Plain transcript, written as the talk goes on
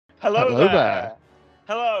Hello Hello there. there.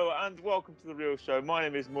 Hello and welcome to The Real Show. My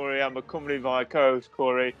name is Murray. I'm accompanied by co-host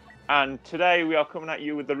Corey. And today we are coming at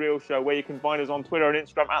you with The Real Show, where you can find us on Twitter and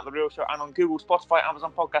Instagram at The Real Show and on Google, Spotify,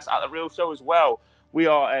 Amazon Podcasts at The Real Show as well. We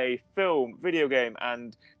are a film, video game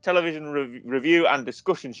and television review and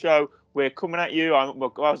discussion show. We're coming at you.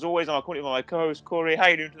 As always, I'm accompanied by my co-host Corey. How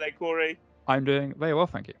are you doing today, Corey? I'm doing very well,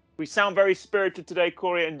 thank you. We sound very spirited today,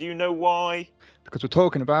 Corey, and do you know why? Because we're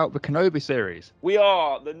talking about the Kenobi series. We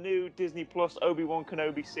are the new Disney Plus Obi-Wan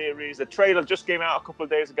Kenobi series. The trailer just came out a couple of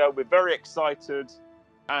days ago. We're very excited,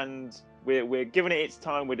 and we're giving it its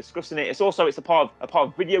time. We're discussing it. It's a part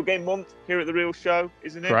of Video Game Month here at The Real Show,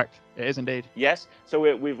 isn't it? Correct. It is indeed. Yes. So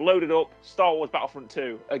we've loaded up Star Wars BattleFront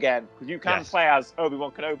 2 again, because you can play as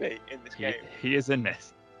Obi-Wan Kenobi in this game. He is in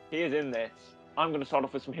this. He is in this. I'm going to start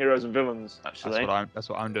off with some heroes and villains, actually. That's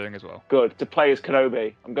what I'm doing as well. Good. To play as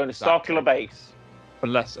Kenobi. I'm going to Starkiller Base.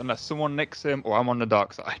 Unless someone nicks him or I'm on the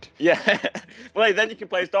dark side. Yeah. Well, hey, then you can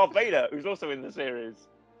play as Darth Vader, who's also in the series.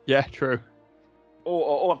 Yeah, true.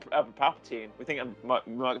 Or Emperor Palpatine. We think we might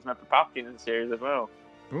get some Emperor Palpatine in the series as well.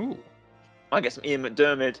 Ooh. Might get some Ian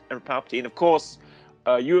McDiarmid, Emperor Palpatine. Of course,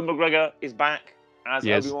 Ewan McGregor is back as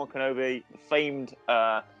Obi-Wan Kenobi, famed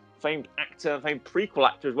actor, famed prequel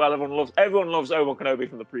actor as well. Everyone loves Obi-Wan Kenobi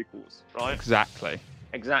from the prequels, right?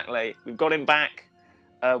 Exactly. We've got him back.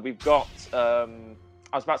 We've got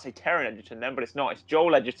I was about to say Taron Edgerton then, but it's not. It's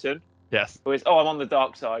Joel Edgerton. Yes. Who is? Oh, I'm on the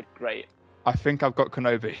dark side. Great. I think I've got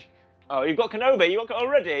Kenobi. Oh, you've got Kenobi. You got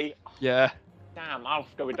already? Yeah. Damn, I'll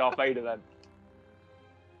have to go with Darth Vader then.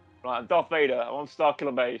 Right, I'm Darth Vader. I'm on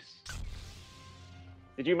Starkiller Base.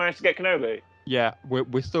 Did you manage to get Kenobi? Yeah,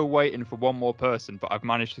 we're still waiting for one more person, but I've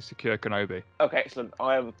managed to secure Kenobi. Okay, excellent.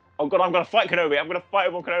 Oh god, I'm gonna fight Kenobi. I'm gonna fight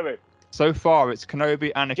Obi-Wan Kenobi. So far, it's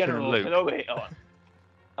Kenobi, Anakin, General and Luke. Kenobi.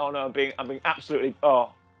 Oh no, I'm being absolutely.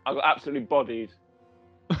 Oh, I got absolutely bodied.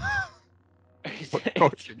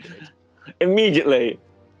 Immediately.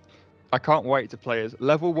 I can't wait to play as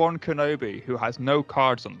level 1 Kenobi who has no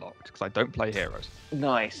cards unlocked because I don't play heroes.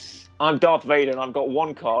 Nice. I'm Darth Vader and I've got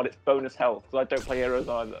one card. It's bonus health because I don't play heroes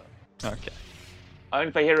either. Okay. I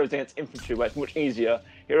only play heroes against infantry where it's much easier.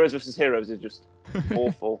 Heroes versus heroes is just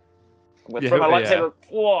awful. I'm going to throw my lightsaber.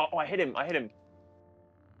 Whoa, I hit him. Well,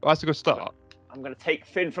 that's a good start. I'm going to take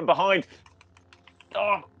Finn from behind.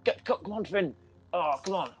 Oh, come on, Finn. Oh,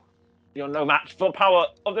 come on. You're no match for power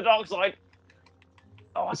of the dark side.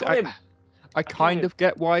 Oh, I got him. I kind of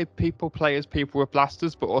get why people play as people with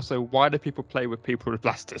blasters, but also why do people play with people with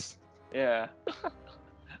blasters? Yeah.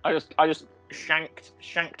 I just shanked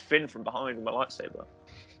Finn from behind with my lightsaber.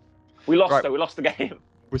 We lost though. We lost the game.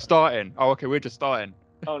 We're starting. Oh, okay. We're just starting.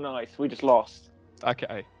 Oh, nice. We just lost.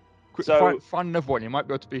 Okay. So find another one. You might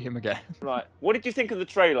be able to beat him again. Right. What did you think of the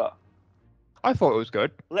trailer? I thought it was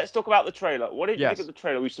good. Let's talk about the trailer. What did you think of the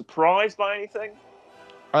trailer? Were you surprised by anything?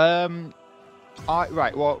 Okay.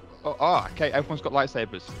 Everyone's got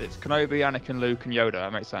lightsabers. It's Kenobi, Anakin, Luke, and Yoda.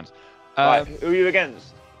 That makes sense. Right. Who are you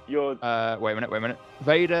against? You're. Wait a minute.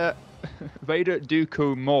 Vader,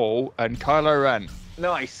 Dooku, Maul, and Kylo Ren.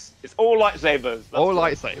 Nice. It's all lightsabers.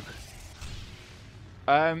 Lightsabers.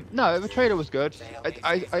 No, the trailer was good.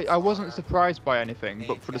 I wasn't surprised by anything,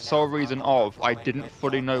 but for the sole reason of I didn't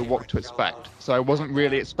fully know what to expect, so I wasn't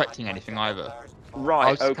really expecting anything either.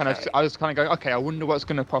 Right. I was kind of going, okay, I wonder what's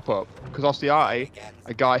going to pop up, because obviously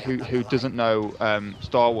a guy who doesn't know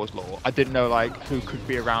Star Wars lore, I didn't know like who could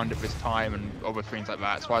be around at this time and other things like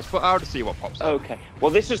that. So I thought I would see what pops up. Okay.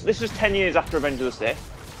 Well, this is 10 years after Revenge of the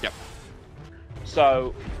Sith. Yep.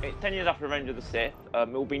 So, 10 years after Revenge of the Sith, it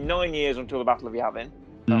will be 9 years until the Battle of Yavin,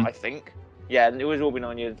 I think. Yeah, it will be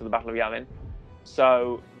 9 years until the Battle of Yavin.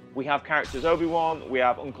 So, we have characters Obi-Wan, we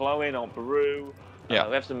have Uncle Owen on Beru. Yeah.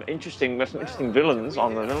 We have some interesting villains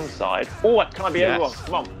on the villain side. Oh, can I be Obi-Wan?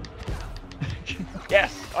 Come on.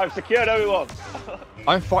 Yes, I've secured Obi-Wan.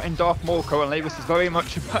 I'm fighting Darth Maul currently. This is very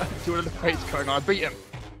much about two of the fates going on. I beat him.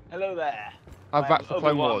 Hello there. I'm back for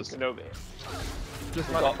Clone Wars. Kenobi. Just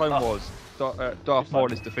like the Clone Wars, Darth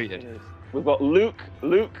Maul is defeated. We've got Luke,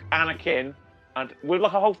 Anakin, and we've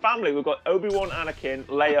like a whole family. We've got Obi-Wan, Anakin,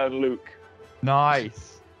 Leia, and Luke.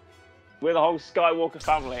 Nice. We're the whole Skywalker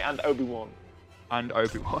family, and Obi-Wan. And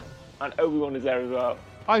Obi-Wan. And Obi-Wan is there as well.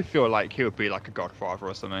 I feel like he would be like a godfather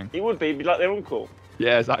or something. He would be. He'd be like their uncle.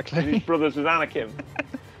 Yeah, exactly. His brothers with Anakin.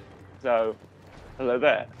 So, hello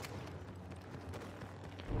there.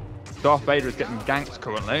 Darth Vader is getting ganked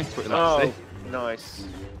currently. That's what you like to see. Nice.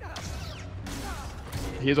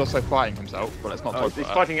 He is also fighting himself, but let's not talk about he's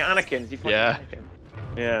that. fighting Anakin. Anakin?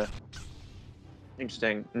 Yeah.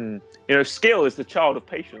 Interesting. You know, skill is the child of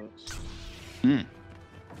patience.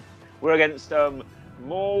 We're against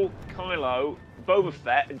Maul, Kylo, Boba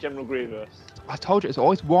Fett, and General Grievous. I told you, it's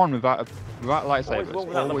always one without a lightsaber. Always one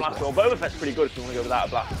without the blaster. Well, Boba Fett's pretty good if you want to go without a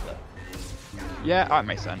blaster. Yeah, that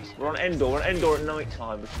makes sense. We're on Endor. We're on Endor at night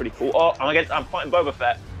time. It's pretty cool. Oh, I'm fighting Boba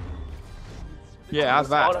Fett. Yeah, have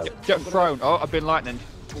that. Get thrown. Oh, I've been lightning.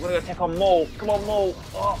 We're gonna go take on Maul. Come on, Maul.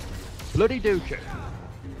 Oh. Bloody Dooku.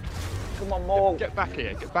 Come on, Maul. Get back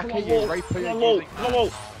here. Get back Come here, on, you raper. Come on, Maul. Come on, Maul.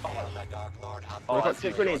 Oh, that's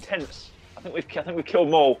really intense. I think we've killed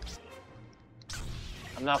Maul.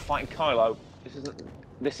 I'm now fighting Kylo.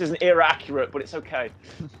 This isn't era accurate, but it's okay.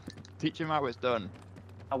 Teach him how it's done.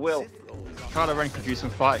 I will. Kylo Ren could use some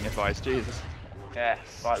fighting advice, Jesus. Yeah,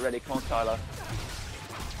 right, ready, come on, Kylo.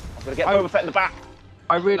 I'm gonna get Boba Fett in the back.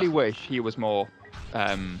 I really wish he was more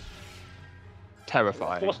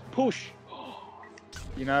terrifying. Force push.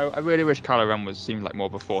 You know, I really wish Kylo Ren seemed like more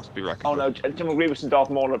of a force to be reckoned with. Oh no, General Grievous and Darth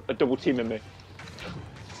Maul are double teaming me.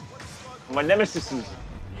 My nemesis is...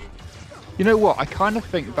 You know what? I kind of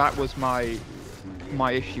think that was my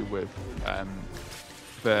issue with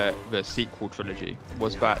the sequel trilogy,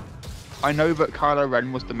 was that I know that Kylo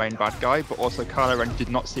Ren was the main bad guy, but also Kylo Ren did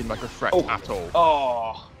not seem like a threat at all.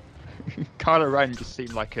 Oh. Kylo Ren just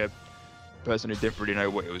seemed like a person who didn't really know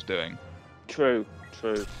what he was doing. True.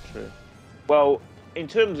 Well, in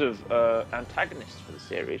terms of antagonists for the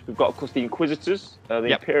series, we've got, of course, the Inquisitors, the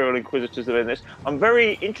Imperial Inquisitors that are in this. I'm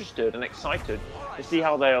very interested and excited to see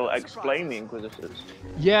how they'll explain the Inquisitors.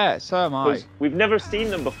 Yeah, so am I. Because we've never seen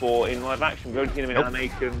them before in live action. We've only seen them in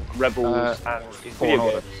animation, Rebels, and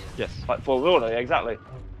video games. Yes. Like Fallen Order, yeah, exactly.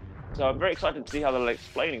 So I'm very excited to see how they'll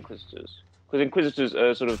explain Inquisitors. Because Inquisitors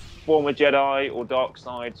are sort of former Jedi or dark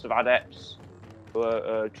side sort of adepts who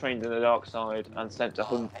are trained in the dark side and sent to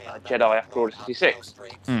hunt Jedi after Order 66,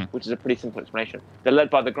 which is a pretty simple explanation. They're led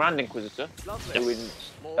by the Grand Inquisitor, who in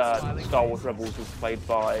Star Wars Rebels was played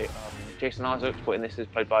by Jason Isaacs, but in this is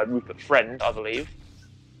played by Rupert Friend, I believe.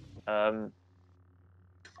 So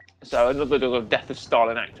another sort of Death of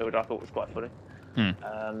Stalin actor, which I thought was quite funny.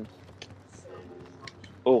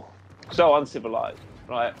 Oh, so uncivilized,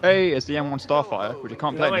 right? Hey, it's the M1 Starfighter, which you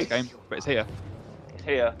can't play in this game, but it's here. It's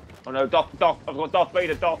here. Oh no, I've got Darth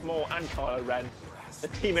Vader, Darth Maul, and Kylo Ren.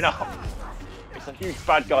 They're teaming up. It's a huge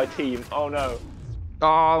bad guy team. Oh no.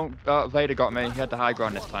 Oh, Vader got me. He had the high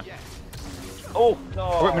ground this time. Oh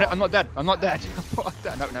no. Oh, wait a minute, I'm not dead. I'm not dead. No,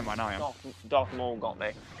 never mind, now I am. Darth Maul got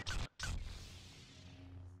me.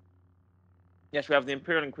 Yes, we have the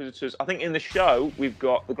Imperial Inquisitors. I think in the show we've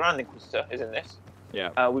got the Grand Inquisitor is in this.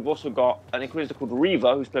 Yeah. We've also got an Inquisitor called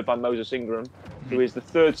Reva, who's played by Moses Ingram, who is the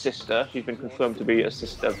third sister. She's been confirmed to be a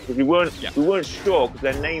sister. Because we weren't sure because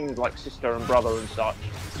they're named like sister and brother and such.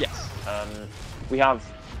 Yes. We have,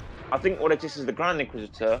 I think what it is the Grand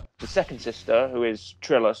Inquisitor, the second sister, who is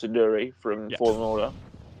Trilla Siduri from Fallen Order,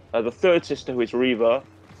 the third sister, who is Reva.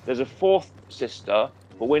 There's a fourth sister,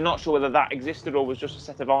 but we're not sure whether that existed or was just a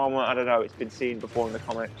set of armor. I don't know. It's been seen before in the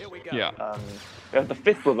comics. Yeah. We have the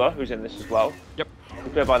fifth brother, who's in this as well. Yep.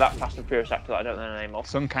 Who's played by that Fast and Furious actor that I don't know the name of.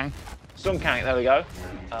 Sun Kang. Sun Kang, there we go.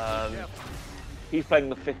 He's playing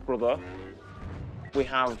the fifth brother. We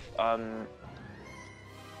have, I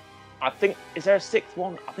think, is there a sixth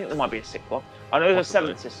one? I think there might be a sixth one. I know there's a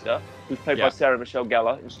seventh sister, who's played by Sarah Michelle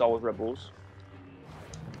Gellar in Star Wars Rebels.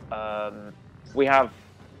 We have,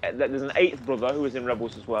 there's an eighth brother who is in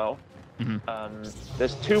Rebels as well.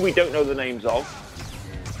 There's two we don't know the names of,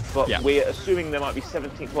 but we're assuming there might be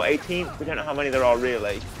 17th or 18th. We don't know how many there are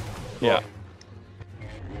really. Yeah.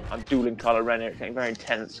 I'm dueling Kylo Ren here. It's getting very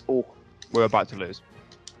intense. Oh. We're about to lose.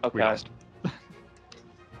 Okay. We lost.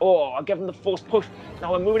 Oh, I gave him the force push.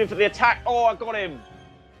 Now we're moving in for the attack. Oh, I got him.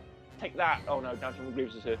 Take that. Oh no, General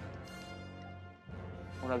Grievous is here.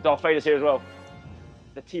 Oh no, Darth Vader's here as well.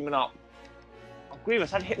 They're teaming up. Oh,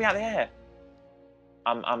 Grievous, how'd you hit me out of the air?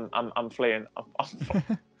 I'm fleeing. I'm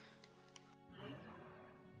fleeing.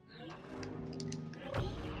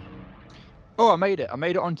 Oh, I made it. I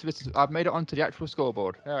made it onto this. I've made it onto the actual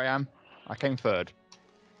scoreboard. There I am. I came third.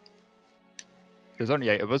 There's only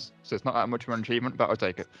 8 of us, so it's not that much of an achievement, but I'll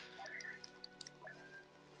take it.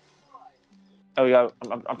 There we go.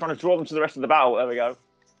 I'm trying to draw them to the rest of the battle. There we go.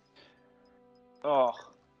 Oh.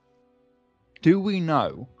 Do we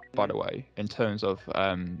know, by the way, in terms of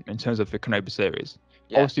the Kenobi series?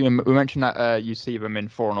 Yeah. Obviously, we mentioned that you see them in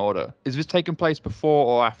Fallen Order. Is this taking place before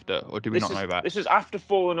or after, or do we not know that? This is after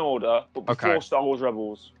Fallen Order, but before Star Wars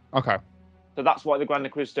Rebels. Okay. So that's why the Grand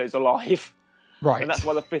Inquisitor is alive. Right. And that's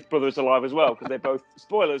why the fifth brother is alive as well, because they both,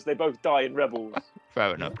 spoilers, they both die in Rebels.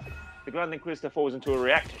 Fair enough. The Grand Inquisitor falls into a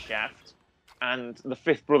reactor shaft, and the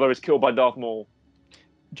fifth brother is killed by Darth Maul.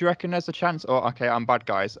 Do you reckon there's a chance? Oh, okay, I'm bad,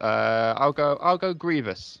 guys. I'll go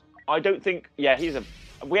Grievous. I don't think. Yeah,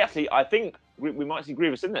 I think we might see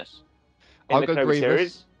Grievous in this. I'll go Kenobi Grievous.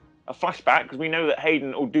 series. A flashback, because we know that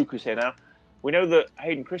Hayden, or Dooku's here now. We know that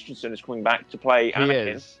Hayden Christensen is coming back to play Anakin.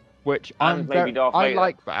 He is. Which And maybe Darth I Vader.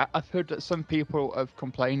 like that. I've heard that some people have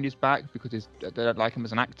complained he's back because they don't like him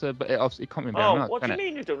as an actor, but it obviously can't be very Oh, much, what do you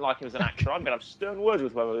mean you don't like him as an actor? I'm going to have stern words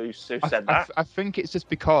with whoever who said that. I think it's just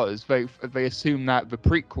because they assume that the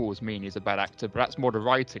prequels mean he's a bad actor, but that's more the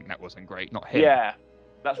writing that wasn't great, not him. Yeah,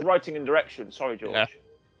 that's writing and direction. Sorry, George. Yeah.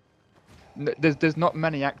 There's not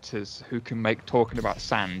many actors who can make talking about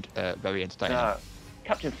sand very entertaining. No.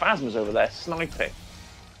 Captain Phasma's over there sniping.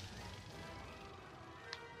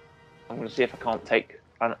 I'm going to see if I can't take.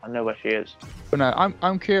 I know where she is. But no,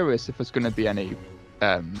 I'm curious if there's going to be any.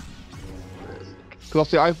 Because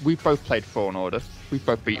obviously we've both played Fallen Order. We've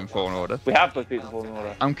both beaten Fallen Order. We have both beaten Fallen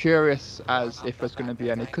Order. I'm curious as if there's going to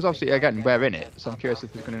be any. Because obviously, again, we're in it, so I'm curious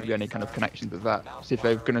if there's going to be any kind of connections with that. See if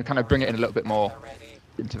they're going to kind of bring it in a little bit more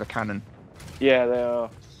into the canon. Yeah, they are.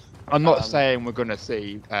 I'm not saying we're going to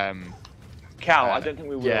see. Cal, I don't think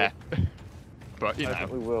we will. Yeah. But I don't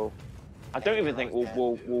think we will. I don't even think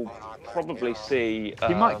we'll probably see.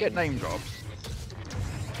 You might get name drops.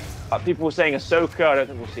 People were saying Ahsoka. I don't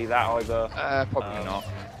think we'll see that either. Probably not.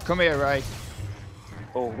 Come here, Ray.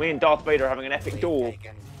 Oh, me and Darth Vader are having an epic duel.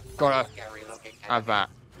 Gotta have that.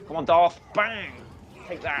 Come on, Darth! Bang!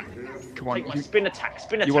 Take that. Come on. Take my spin attack.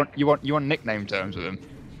 Spin You attack. want nickname terms with him?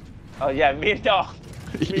 Oh yeah, me and Darth.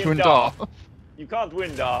 You and Darth. You can't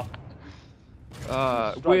win, Darth.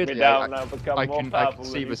 Weirdly, down now, become I more can powerful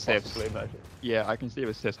see than the you Siths. possibly imagine. Yeah, I can see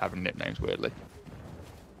the Siths having nicknames weirdly.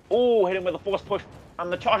 Oh, hit him with a force push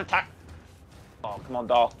and the charge attack. Oh, come on,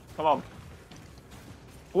 Darth. Come on.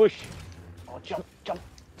 Push. Oh, jump, jump.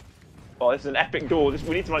 Oh, this is an epic duel.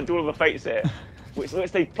 We need to run Duel of the Fates here. Which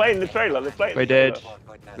they played in the trailer. They did.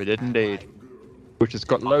 We did indeed. Which has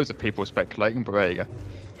got loads of people speculating, but there you go.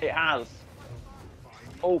 It has.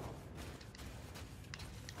 Oh.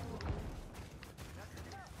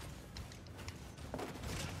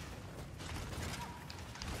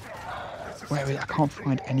 Where is it? I can't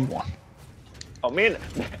find anyone. Oh, me and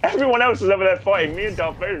everyone else is over there fighting. Me and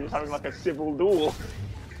Darth Vader are just having like a civil duel.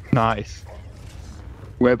 Nice.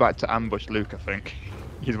 We're about to ambush Luke, I think.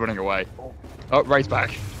 He's running away. Oh, Ray's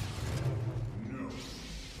back.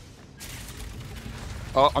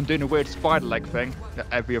 Oh, I'm doing a weird spider leg thing that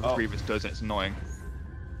every other Grievous does, and it's annoying.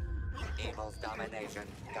 Evil's domination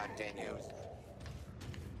continues.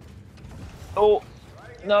 Oh,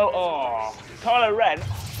 no, oh. Kylo Ren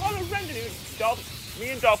didn't even stop. Me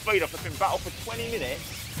and Darth Vader have been battle for 20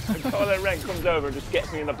 minutes, and Kylo Ren comes over and just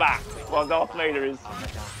gets me in the back, while Darth Vader is...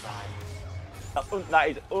 That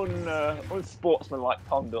is unsportsmanlike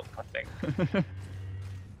conduct, I think.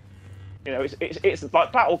 You know, it's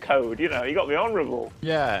like battle code. You know, you got to be honourable.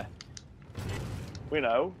 Yeah. You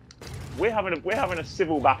know, we're having a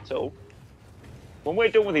civil battle. When we're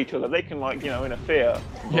done with each other, they can like interfere.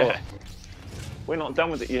 Yeah. We're not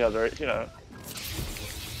done with each other. It's,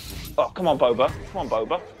 Oh, come on, Boba. Come on,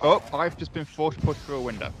 Boba. Oh, I've just been force pushed through a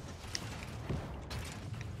window.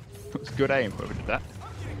 That's good aim, whoever did that.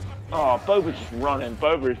 Oh, Boba's just running.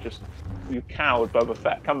 Boba is just... You coward, Boba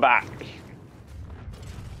Fett. Come back.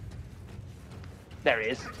 There he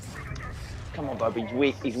is. Come on, Boba. He's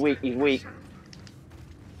weak. He's weak. He's weak.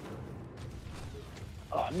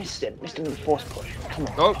 Oh, I missed him. Missed him with the force push. Come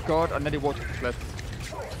on. Oh, God. I nearly walked off the cliff.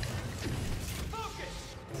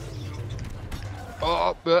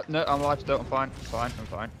 Oh, but no, I'm alive still. I'm fine. I'm fine. I'm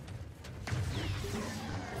fine.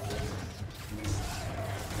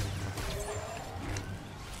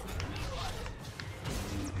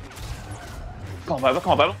 Come on, Boba.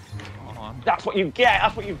 Come on, Boba. Come on. That's what you get.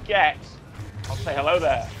 That's what you get. I'll say hello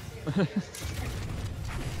there.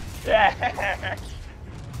 Yeah.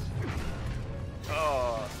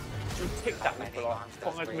 Oh, he picked at me for like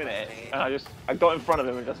 5 minutes, and I got in front of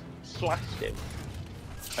him and just slashed him.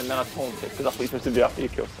 And then I taunted, because that's what you're supposed to do after you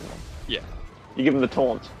kill someone. Yeah. You give him the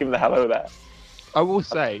taunt, give him the hello there. I will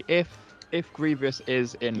say, if Grievous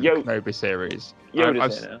is in the Kenobi series,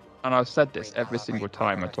 Yoda's in it. And I've said this every single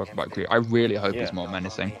time I talk about Grievous, I really hope he's more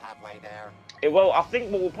menacing. Well, I think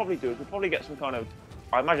what we'll probably do is we'll probably get some kind of...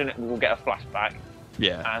 I imagine we'll get a flashback.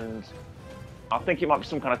 Yeah. And I think it might be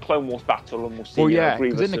some kind of Clone Wars battle, and we'll see because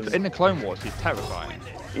Grievous in the Clone Wars, he's terrifying.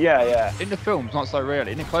 Yeah, yeah. In the films, not so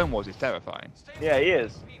really. In the Clone Wars, he's terrifying. Yeah, he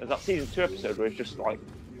is. There's that season 2 episode where he's just like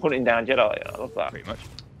hunting down Jedi. I love that. Pretty much.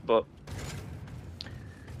 But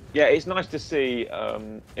yeah, it's nice to see.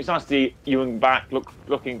 It's nice to see Ewan back,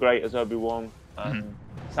 looking great as Obi-Wan.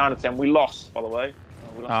 Sound of 10. We lost, by the way.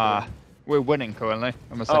 We're winning currently.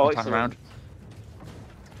 I'm the second time round.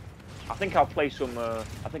 I think I'll play some. I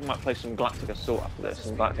think I might play some Galactic Assault after this,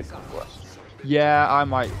 some Galactic Conquest. Yeah, I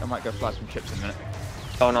might go fly some chips in a minute.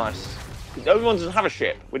 Oh, nice. Obi-Wan doesn't have a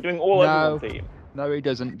ship. We're doing all Obi-Wan theme. No, he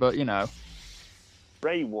doesn't. But you know.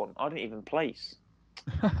 Ray won. I didn't even place.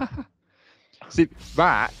 See,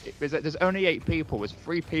 there's only 8 people. There's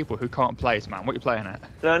 3 people who can't place, man. What are you playing at?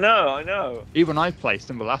 I know. Even I've placed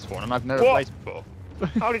in the last one, and I've never What? placed before.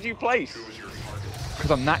 How did you place?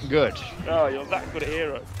 Because I'm that good. Oh, you're that good at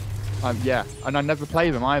heroes. Yeah, and I never play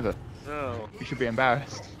them either. No. You should be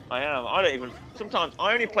embarrassed. I am. I don't even. Sometimes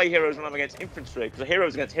I only play heroes when I'm against infantry, because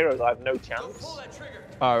heroes against heroes I have no chance.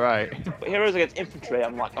 All right. But heroes against infantry,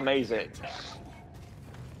 I'm like amazing.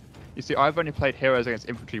 You see, I've only played heroes against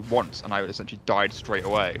infantry once, and I essentially died straight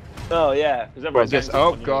away. Oh yeah. Whereas this,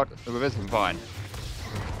 oh god, with this I'm fine.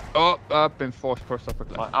 Oh, I've been forced up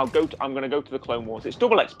quickly. Right, I'm going to go to the Clone Wars. It's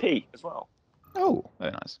double XP as well. Oh,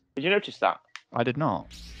 very nice. Did you notice that? I did not.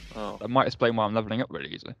 Oh. That might explain why I'm leveling up really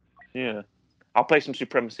easily. Yeah. I'll play some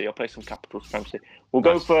Supremacy. I'll play some Capital Supremacy. We'll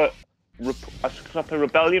go for. Should I play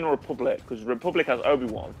Rebellion or Republic? Because Republic has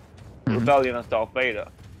Obi-Wan. Rebellion has Darth Vader.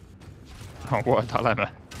 Oh, what a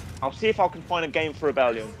dilemma. I'll see if I can find a game for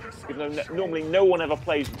Rebellion. Even though normally no one ever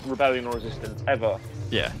plays Rebellion or Resistance ever.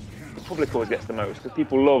 Yeah. Republic always gets the most because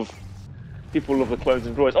people love the clones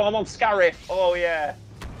and droids. Oh, I'm on Scarif. Oh yeah.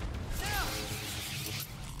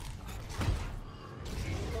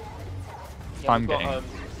 I'm getting.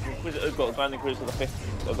 We've got the Grand Inquisitor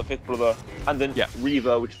of the fifth brother, and then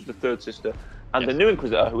Reva, which is the third sister, and the new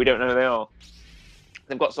Inquisitor, who we don't know who they are.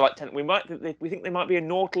 They've got so like 10. We think they might be a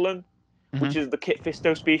Nautolan, which is the Kit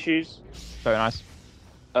Fisto species. Very nice.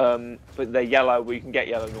 But they're yellow. We can get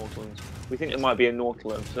yellow Nautilans. We think there might be a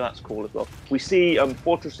Nautolan, so that's cool as well. We see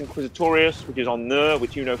Fortress Inquisitorius, which is on Ner,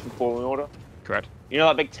 which you know from Fallen Order. Correct. You know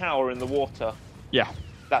that big tower in the water? Yeah.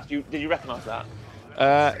 That's you. Did you recognise that?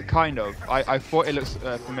 Kind of. I thought it looks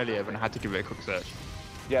familiar, but I had to give it a quick search.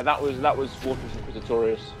 Yeah, that was Fortress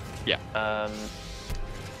Inquisitorius. Yeah.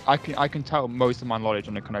 I can tell most of my knowledge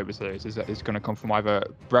on the Kenobi series is going to come from either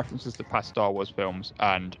references to past Star Wars films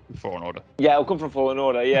and Fallen Order. Yeah, it'll come from Fallen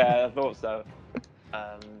Order. Yeah, I thought so.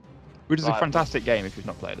 Which is a fantastic game if you've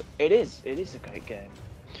not played it. It is. It is a great game.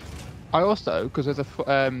 I also, because there's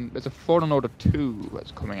a Fallen Order 2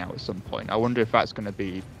 that's coming out at some point. I wonder if that's going to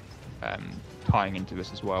be tying into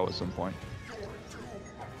this as well at some point.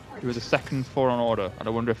 There was a second Fallen Order, and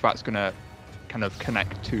I wonder if that's going to kind of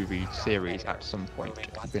connect to the series at some point.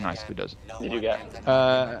 It'd be nice if it does. Did you get?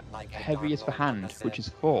 Heavy is for Hand, which is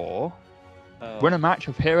for win a match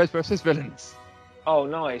of heroes versus villains. Oh,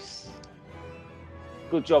 nice.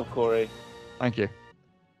 Good job, Corey. Thank you.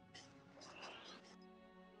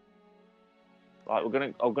 Right,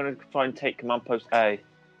 I'm gonna try and take Command Post A.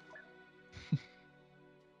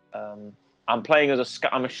 I'm playing as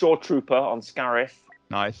I'm a shore trooper on Scarif.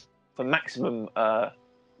 Nice. For maximum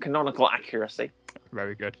canonical accuracy.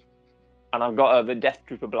 Very good. And I've got the Death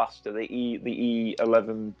Trooper blaster, the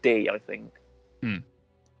E11D, I think. I'm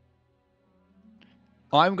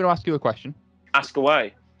going to ask you a question. Ask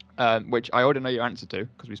away. Which I already know your answer to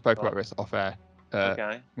because we spoke about this off air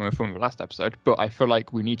when we were filming the last episode. But I feel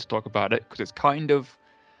like we need to talk about it because it's kind of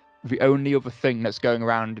the only other thing that's going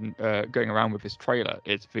around with this trailer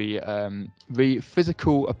is the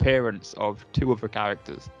physical appearance of 2 other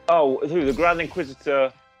characters. Oh, who? The Grand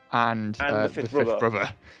Inquisitor and the fifth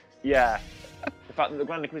brother. Yeah. The fact that the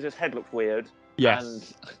Grand Inquisitor's head looks weird.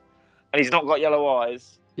 Yes. And he's not got yellow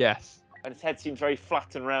eyes. Yes. And his head seems very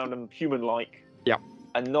flat and round and human-like. Yeah.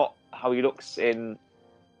 And not how he looks in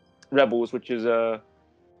Rebels, which is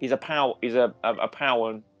he's a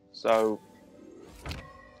Powan, so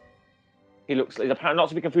he's not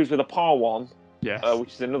to be confused with a Parwan,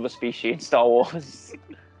 which is another species in Star Wars.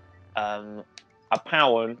 A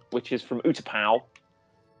Powan, which is from Utapau,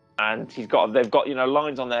 and they've got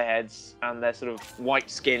lines on their heads, and they're sort of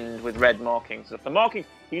white-skinned with red markings. So the markings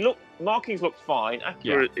look fine,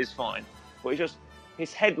 accurate is fine, but it's just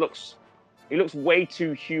his head looks way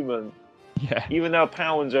too human. Yeah. Even though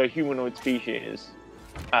Powans are a humanoid species,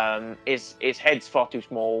 his head's far too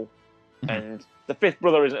small, and the fifth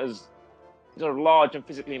brother isn't as sort of large and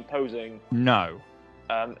physically imposing. No.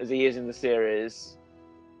 As he is in the series,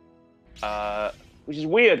 which is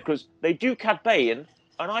weird because they do Cad Bane,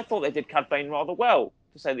 and I thought they did Cad Bane rather well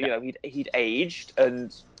to say that he'd aged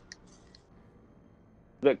and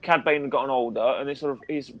that Cad Bane had gotten older, and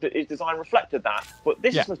his design reflected that. But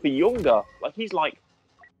this is supposed to be younger. Like he's like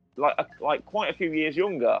quite a few years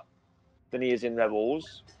younger than he is in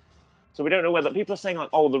Rebels. So we don't know whether people are saying like,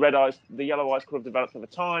 oh, the yellow eyes could have developed over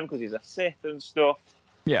time because he's a Sith and stuff.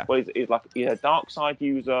 Yeah. Well, he's a dark side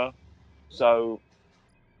user. So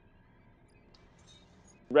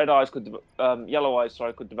Yellow Eyes,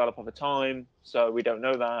 sorry, could develop over time, so we don't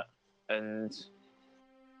know that, and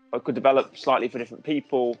it could develop slightly for different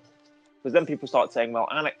people, because then people start saying, well,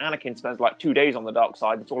 Anakin spends like 2 days on the dark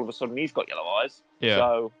side, and all of a sudden he's got yellow eyes. Yeah.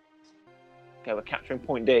 So, okay, we're capturing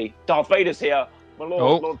point D. Darth Vader's here, my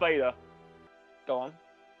lord, Lord Vader. Go on.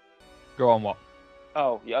 Go on, what?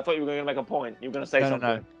 Oh, yeah, I thought you were going to make a point. You were going to say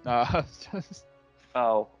something. No.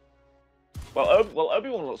 Oh. Well,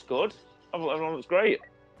 Obi-Wan looks good. Everyone looks great.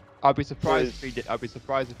 I'd be surprised if he did. I'd be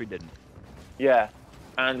surprised if he didn't. Yeah,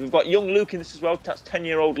 and we've got young Luke in this as well. That's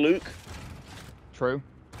 10-year-old Luke. True.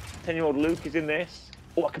 10-year-old Luke is in this.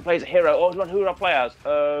 Oh, I can play as a hero. Oh, who do I play as?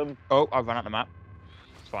 Oh, I've run out the map.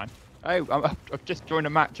 It's fine. Hey, I've just joined a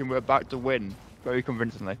match and we're about to win very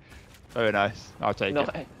convincingly. Very nice. I'll take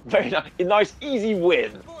it. Very nice. A nice, easy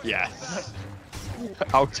win. Yes.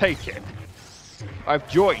 I'll take it. I've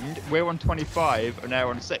joined. We're on 25 and they're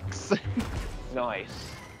on 6. Nice.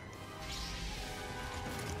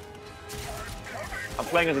 I'm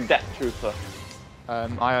playing as a Death Trooper.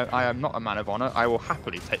 I am not a man of honor. I will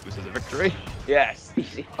happily take this as a victory. Yes,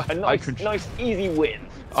 easy. A nice, easy win.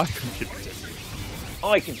 I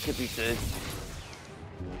contributed.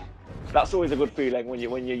 That's always a good feeling when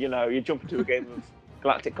you jump into a game of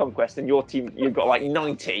Galactic Conquest and your team you've got like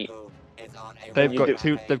 90. They've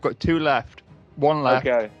got two left. One left.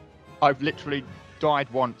 Okay. I've literally died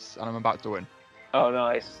once and I'm about to win. Oh,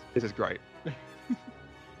 nice. This is great.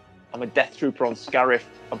 I'm a Death Trooper on Scarif.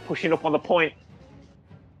 I'm pushing up on the point.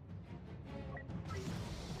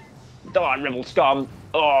 Die, Rebel Scum.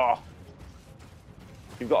 Oh.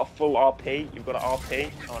 You've got a full RP. You've got an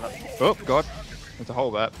RP. Oh, no. Oh, God. There's a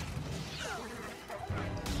hole there.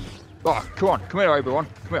 Oh, come on. Come here, Obi-Wan.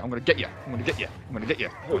 Come here. I'm going to get you. I'm going to get you. I'm going to get you.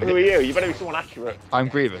 Who are you? You better be someone accurate. I'm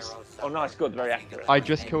Grievous. Oh, nice. Good. Very accurate. I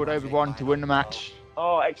just killed Obi-Wan to win the match.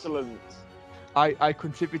 Oh, excellent. I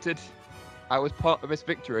contributed. I was part of this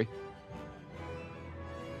victory.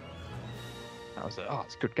 I was like, oh,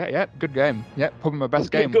 it's a good game. Yep, good game. Yep, probably my best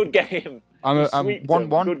game. Good game. I'm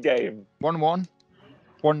 1-1. Good game. 1-1.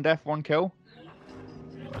 1 death, 1 kill.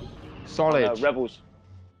 Solid. Oh, no, Rebels.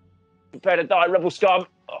 Prepare to die, Rebel Scum.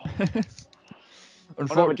 Oh.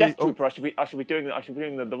 I'm a Death Trooper. I should be doing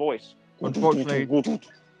the voice. Unfortunately,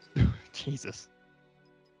 Jesus.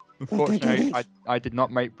 Unfortunately, I did not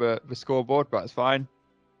make the scoreboard, but it's fine.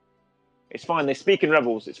 It's fine. They speak in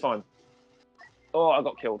Rebels. It's fine. Oh, I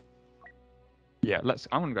got killed. Yeah,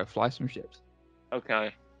 I'm gonna go fly some ships.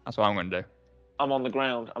 Okay. That's what I'm gonna do. I'm on the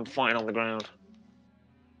ground. I'm fighting on the ground.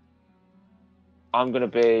 I'm gonna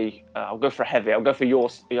be. I'll go for a heavy. I'll go for your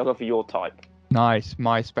type. Nice,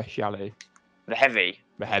 my speciality. The heavy.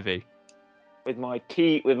 The heavy. With my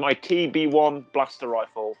TB1 blaster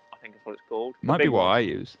rifle. I think that's what it's called. Might be what I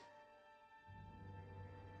use.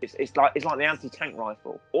 It's like the anti-tank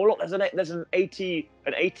rifle. Oh look, there's an ACT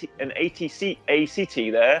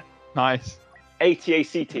there. Nice.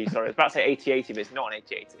 AT-ACT, sorry, I was about to say AT-80, but it's not an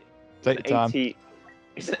AT-80. Take your time.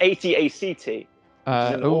 It's an AT-ACT. It's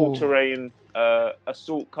an all-terrain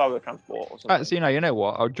assault cargo transport or something. So you know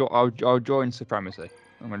what? I'll join Supremacy.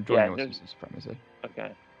 I'm going to join your Supremacy.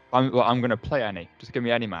 Okay. I'm going to play any. Just give me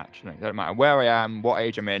any match. It doesn't matter where I am, what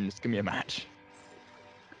age I'm in. Just give me a match.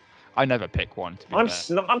 I never pick one. To be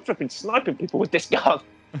fair. I'm flipping sniping people with this gun.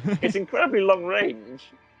 It's incredibly long range.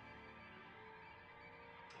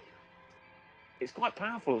 It's quite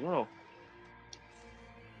powerful as well.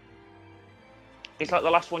 It's like the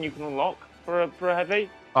last one you can unlock for a heavy.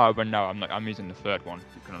 Oh, but no, I'm not. I'm using the third one.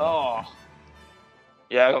 You can unlock. Oh.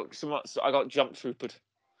 Yeah, I got jump troopered.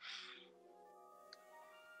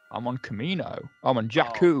 I'm on Camino. I'm on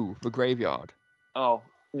Jakku, the graveyard. Oh,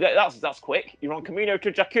 that's quick. You're on Camino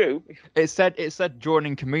to Jakku. It said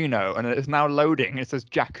joining Camino, and it's now loading. It says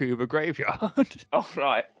Jakku, the graveyard. Oh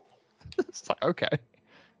right. It's like okay.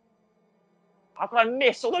 How can I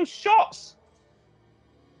miss all those shots?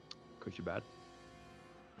 Because you're bad.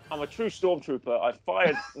 I'm a true stormtrooper. I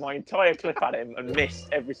fired my entire clip at him and missed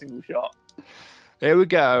every single shot. Here we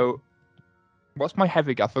go. What's my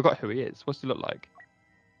heavy guy? I forgot who he is. What's he look like?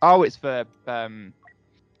 Oh, it's for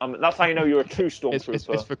that's how you know you're a true stormtrooper.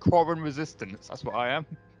 It's for Quarren resistance. That's what I am.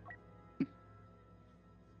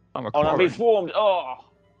 I'm a Quarren. Oh, I'm being swarmed. Oh,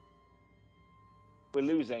 we're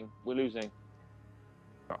losing.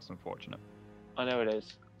 That's unfortunate. I know it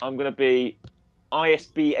is. I'm gonna be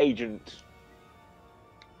ISB agent.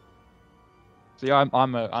 See,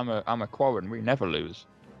 I'm a Quarren. We never lose.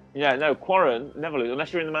 Yeah, no, Quarren never lose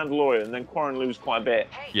unless you're in the Mandalorian. Then Quarren lose quite a bit.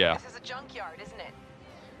 Hey, yeah. This is a junkyard, isn't it?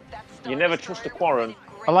 You never trust a Quarren.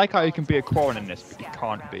 I like how you can be a Quarren in this, but you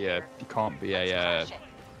can't be a.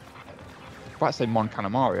 I say Mon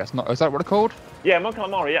Calamari. That's not. Is that what it's called? Yeah, Mon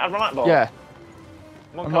Calamari. Yeah, I run that ball. Yeah.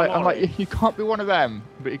 Mon I'm Calamari. like, you can't be one of them,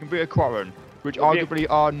 but you can be a Quarren, which arguably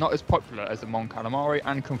are not as popular as the Mon Calamari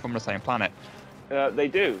and come from the same planet. They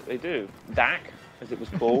do. Dak, as it was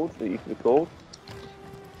called, that used to be called.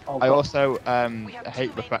 Oh, I also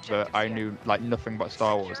hate the fact that I knew like nothing about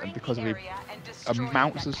Star Wars, and because of the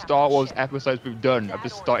amounts of Star Wars episodes we've done, I've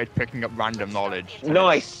just started picking up random knowledge.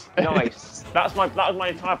 Nice. That was my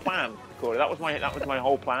entire plan, Corey. That was my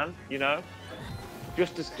whole plan. You know,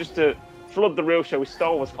 just to flood the real show with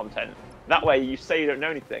Star Wars content. That way, you say you don't know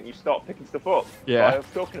anything, you start picking stuff up. Yeah. By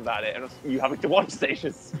talking about it, and you having to watch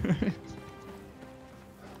stations.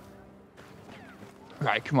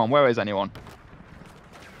 Right, come on, where is anyone?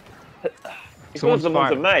 It's the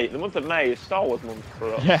month of May. The month of May is Star Wars month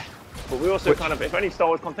for us. Yeah. But we also kind of, if any Star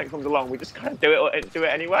Wars content comes along, we just kind of do it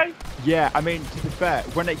anyway. Yeah, I mean, to be fair,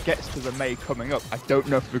 when it gets to the May coming up, I don't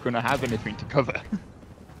know if we're going to have anything to cover.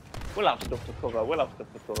 We'll have stuff to cover.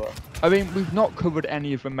 I mean, we've not covered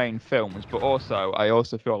any of the main films, but I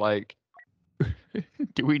also feel like,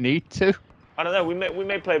 do we need to? I don't know. We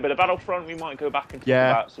may play a bit of Battlefront. We might go back and talk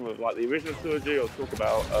about some of like the original trilogy, or talk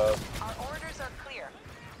about. Our orders are clear.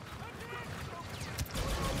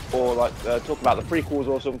 Or like talk about the prequels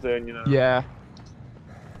or something, you know. Yeah.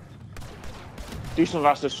 Do some of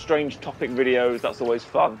our strange topic videos. That's always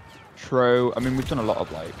fun. True. I mean, we've done a lot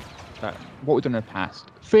of like what we've done in the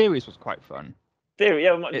past. Theories was quite fun. Theory,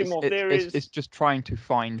 yeah, we might do more theories. It's just trying to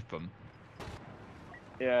find them.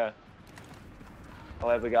 Yeah. Oh,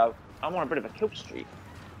 there we go. I'm on a bit of a kill streak.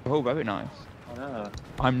 Oh, very nice. I know.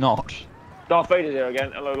 I'm not. Darth Vader's here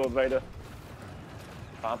again. Hello, Lord Vader.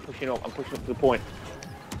 I'm pushing up to the point.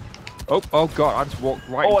 Oh god, I just walked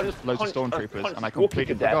right into loads of stormtroopers and I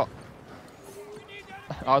completely forgot.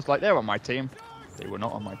 I was like, they're on my team. They were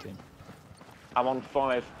not on my team. I'm on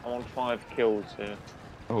 5 kills here.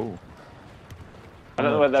 Oh. I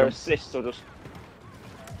don't know whether they're assists or just...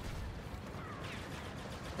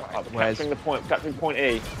 Capturing point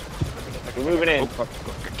E. We're moving in.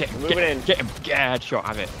 Get him, get him, get a headshot,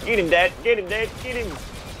 have it. Get him, Dad, get him.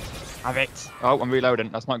 Have it. Oh, I'm reloading,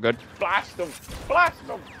 that's not good. Blast them.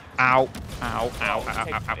 Ow.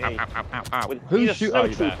 Who's shooting at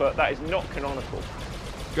you there? That is not canonical.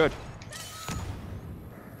 Good.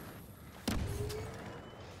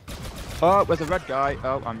 Oh, there's a red guy.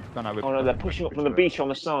 Oh, I'm gonna... Oh no, they're pushing up from the beach on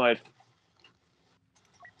the side.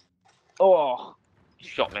 Oh, he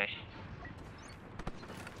shot me.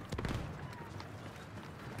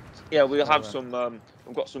 Yeah, we'll have some.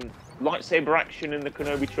 We've got some lightsaber action in the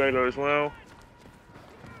Kenobi trailer as well.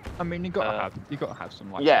 I mean, you gotta have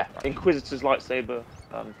some lightsaber. Yeah, action. Inquisitor's lightsaber.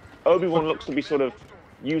 Obi-Wan looks to be sort of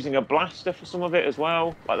using a blaster for some of it as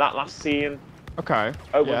well, like that last scene. Okay.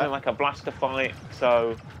 Obi-Wan in like a blaster fight,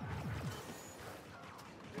 so.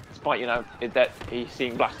 Despite that he's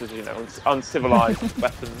seeing blasters, uncivilized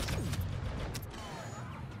weapons.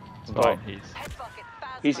 But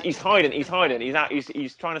he's hiding. He's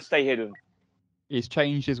trying to stay hidden. He's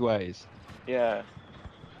changed his ways. Yeah.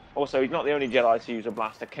 Also, he's not the only Jedi to use a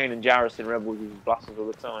blaster. Kanan Jarrus in Rebels uses blasters all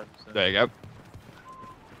the time. So. There you go.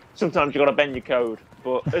 Sometimes you got to bend your code,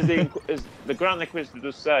 but as the Grand Inquisitor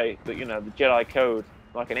does say that the Jedi code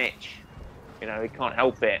like an itch. He can't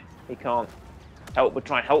help it. He can't help but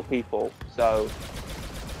try and help people. So,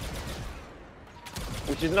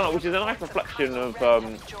 which is a nice reflection of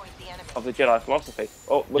the Jedi philosophy.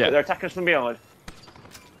 Oh, look, they're attacking us from behind.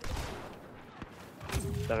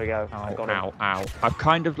 There we go. Ow. I've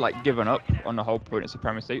kind of like given up on the whole point of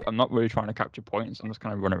supremacy. I'm not really trying to capture points. I'm just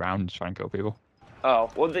kind of run around and try and kill people.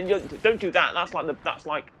 Oh, well then don't do that. That's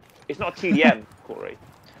like it's not a TDM, Corey.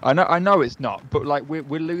 I know it's not, but like we're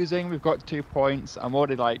losing. We've got 2 points. I'm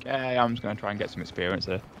already like, hey, I'm just going to try and get some experience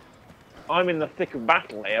here. I'm in the thick of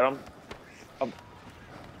battle here. I'm...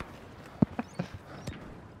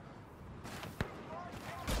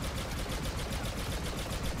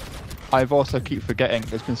 I've also keep forgetting.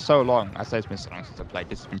 It's been so long. I say it's been so long since I played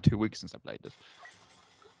this. It's been 2 weeks since I played this.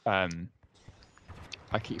 I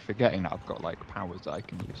keep forgetting that I've got like powers that I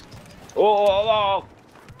can use. Oh,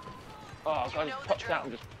 God, just touched out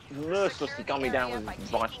and just mercilessly gun me down with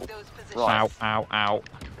his rifle. Right. Ow.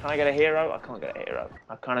 Can I get a hero? I can't get a hero.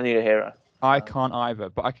 I kind of need a hero. I can't either,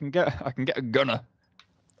 but I can get a gunner.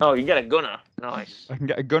 Oh, you get a gunner. Nice. I can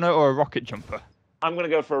get a gunner or a rocket jumper. I'm gonna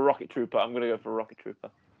go for a rocket trooper.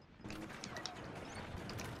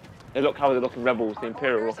 They look how they look in Rebels, the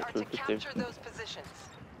Imperial rocket troopers do.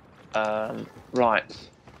 Right.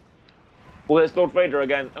 Well, there's Lord Vader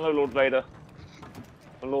again. Hello, Lord Vader.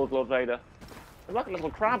 Lord Vader. There's like a little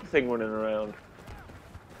crab thing running around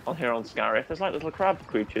on here on Scarif. There's like little crab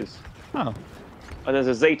creatures. Oh. And there's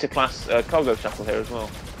a Zeta class cargo shuttle here as well.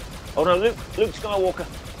 Oh no, Luke Skywalker.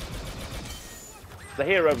 The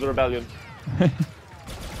hero of the rebellion. Right,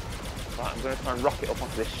 I'm going to try and rocket up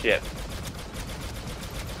onto this ship.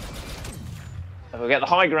 And we'll get the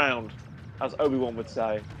high ground, as Obi-Wan would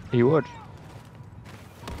say. He would.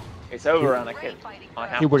 It's over, Anakin.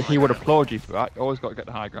 He would applaud you for that. You always got to get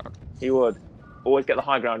the high ground. He would. Always get the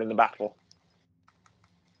high ground in the battle.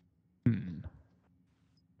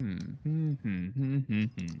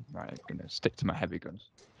 Right, I'm gonna stick to my heavy guns.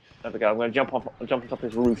 There we go. I'm going to jump on top of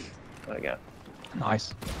his roof. There we go.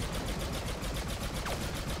 Nice.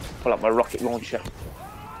 Pull up my rocket launcher.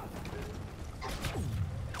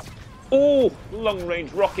 Oh,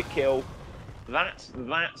 long-range rocket kill. That's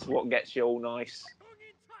what gets you all nice.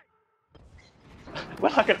 We're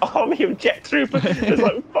like an army of jet troopers. There's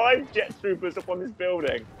like 5 jet troopers up on this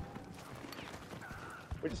building.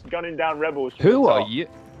 We're just gunning down rebels. Who are you?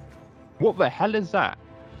 What the hell is that?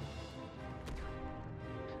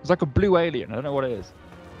 It's like a blue alien. I don't know what it is.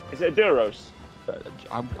 Is it a Duros?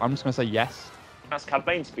 I'm just gonna say yes. That's Cad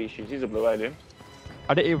Bane species. He's a blue alien.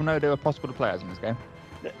 I didn't even know they were possible to play as in this game.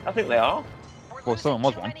 I think they are. Well, someone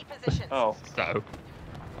was one. Oh. So,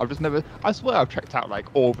 I've just never. I swear I've checked out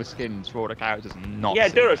like all the skins for all the characters and not. Yeah,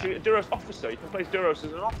 seen Duros. that. Duros officer. You can play Duros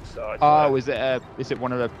as an officer. Oh, is it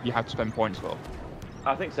one of the you have to spend points for?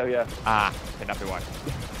 I think so. Yeah. Ah, okay, that'd be why.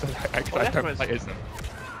 So, I don't play as them.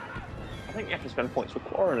 I think you have to spend points for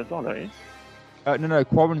Quarren as well, don't you? No.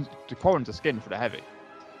 Quarren's a skin for the heavy.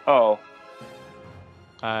 Oh.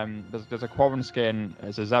 There's a Quarren skin,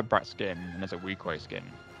 there's a Zabrak skin, and there's a Weequay skin.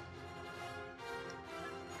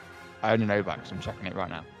 I only know that because I'm checking it right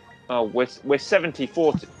now. Oh, we're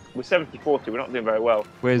 70-40. We're 70-40. We're not doing very well.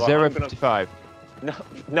 We're Right, 0-55. No,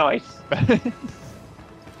 nice.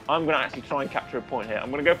 I'm going to actually try and capture a point here. I'm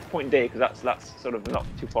going to go for point D because that's sort of not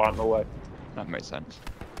too far out of my way. That makes sense.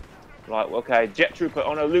 Right, okay. Jet Trooper.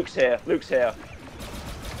 Oh no, Luke's here. Luke's here.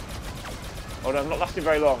 Oh no, I'm not lasting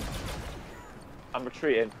very long. I'm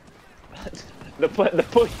retreating. the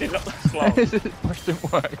push did not last long. Push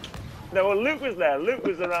didn't work. No, well, Luke was there. Luke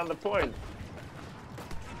was around the point.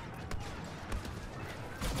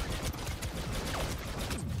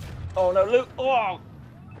 Oh no, Luke! Oh!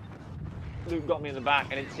 Luke got me in the back.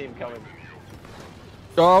 I didn't see him coming.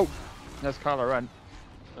 Oh! There's Kylo Ren.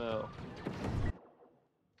 Oh.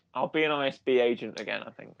 I'll be an ISB agent again, I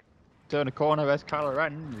think. Turn the corner, there's Kylo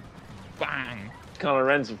Ren. Bang! Kylo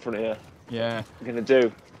Ren's in front of you. Yeah. I'm gonna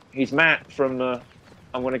do. He's Matt from.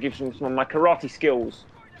 I'm gonna give him some of my karate skills.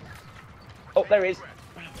 Oh, there he is.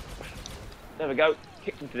 There we go.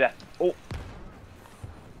 Kicked him to death. Oh.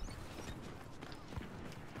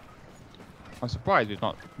 I'm surprised we're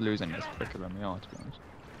not losing this quicker than we are, to be honest.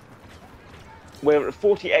 We're at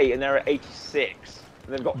 48 and they're at 86.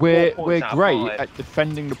 And they've got We're 4 points out of great 5. at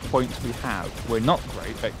defending the points we have. We're not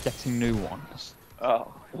great at getting new ones.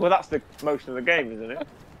 Oh, well, that's the motion of the game, isn't it?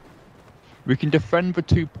 We can defend the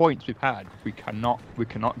 2 points we've had. We cannot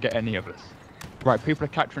get any of us. Right, people are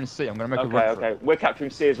capturing C. I'm going to make a run for it. We're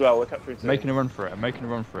capturing C as well. We're capturing C. I'm making a run for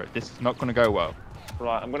it. This is not going to go well.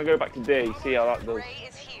 Right, I'm going to go back to D, see how that does. Rey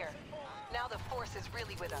is here. Now the Force is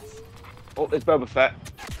really with us. Oh, there's Boba Fett.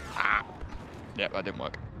 Ah. Yeah, that didn't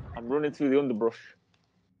work. I'm running through the underbrush.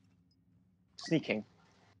 Sneaking.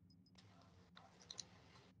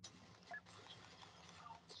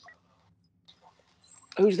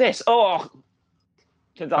 Who's this? Oh!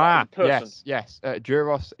 Turns out it's a person. yes.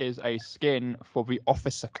 Duros is a skin for the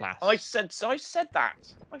officer class. I said that.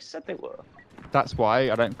 I said they were. That's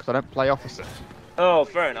why because I don't play officer. Oh,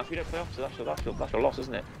 fair enough. You don't play officer. That's your loss,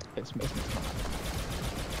 isn't it? It's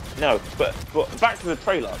No, but back to the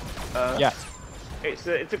trailer. Yes. It's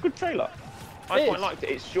a good trailer. I quite liked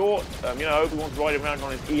it. It's short. You know, Obi-Wan's riding around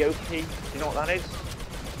on his EOP. You know what that is?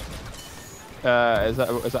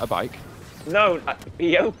 Is that a bike? No,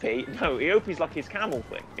 EOP. No, EOP's like his camel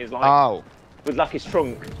thing. It's like with like his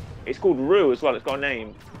trunk. It's called Rue as well. It's got a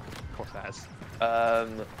name. Of course it has.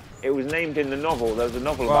 It was named in the novel. There's a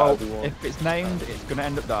novel about Obi-Wan. If it's named, it's going to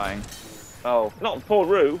end up dying. Oh, not poor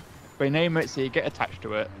Rue. They name it so you get attached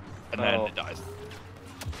to it, and then it dies.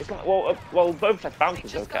 It's like well, Boba Fett's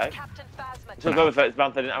Bantha's okay. So Boba Fett's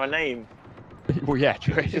Bantha didn't have a name. Well, yeah,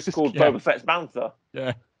 true. It's just called Boba Fett's Bantha.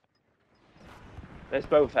 Yeah. There's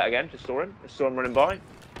Boba Fett again. Just saw him running by.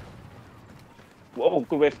 Oh,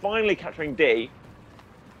 good. We're finally capturing D.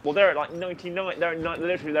 Well, they're at like 99. They're at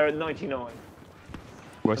 99.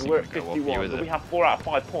 We're at 51. So we have 4 out of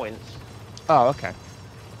 5 points. Oh, okay.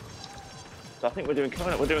 So I think we're doing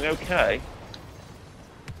okay.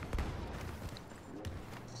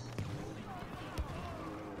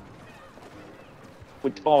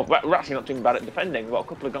 We're actually not doing bad at defending. We've got a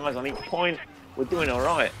couple of guys on each point. We're doing all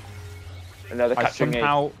right. And now they're I catching me.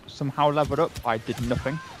 somehow leveled up. I did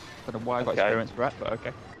nothing. I don't know why I got experience for that, but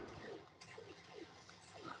okay.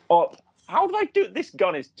 Oh, how did I do? This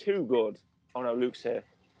gun is too good. Oh no, Luke's here.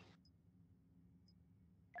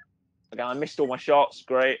 Again, I missed all my shots.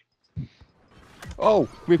 Great. Oh,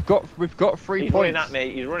 we've got 3 points. He's running at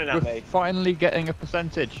me. He's running at me. Finally getting a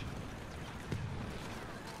percentage.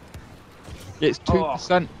 It's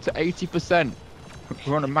 2% to 80%.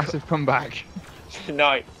 We're on a massive comeback.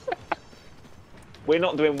 Nice. We're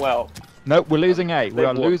not doing well. No, we're losing A. We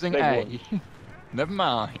are Big losing one, A. big one. Never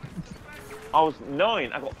mind. I was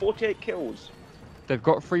 9. I got 48 kills. They've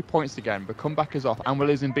got 3 points again. The comeback is off, and we're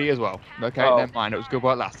losing B as well. Okay, Oh. never mind. It was good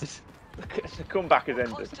while it lasted. The comeback has We're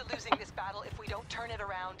ended. close to losing this battle if we don't turn it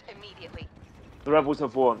around immediately. The rebels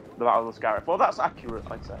have won the Battle of the Scarif. Well, that's accurate,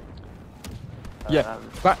 I'd say. Yeah,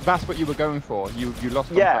 that's what you were going for. You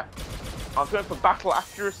lost. Yeah, I was going for battle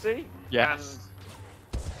accuracy. Yes.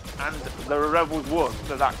 And the rebels won,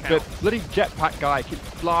 so that The counts. bloody jetpack guy keeps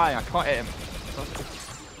flying. I can't hit him.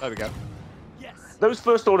 There we go. Those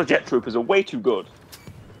first order jet troopers are way too good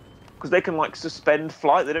because they can like suspend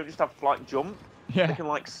flight. They don't just have flight jump. They Yeah. can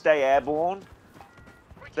like stay airborne.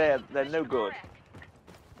 They're no good.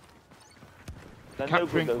 They're no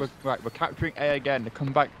good. Capturing. We're capturing A again. To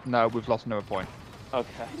come back. No, we've lost another point.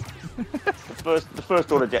 Okay. the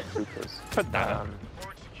first order jet troopers. Put that up.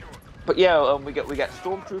 But yeah, we get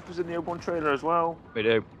stormtroopers in the Obi-Wan trailer as well, We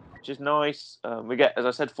do. which is nice. We get, as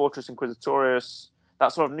I said, Fortress Inquisitorius.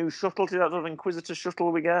 That sort of new shuttle, that sort of Inquisitor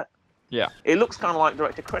shuttle we get. Yeah. It looks kind of like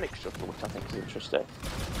Director Krennic's shuttle, which I think is interesting.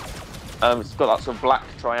 It's got that sort of black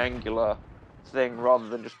triangular thing rather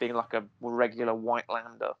than just being like a regular white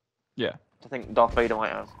lander. Yeah. I think Darth Vader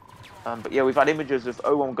might have. But yeah, we've had images of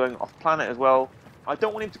Obi-Wan going off planet as well. I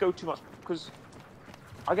don't want him to go too much because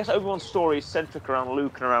I guess Obi-Wan's story is centric around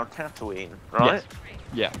Luke and around Tatooine, right?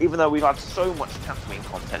 Yes. Yeah. Even though we've had so much Tatooine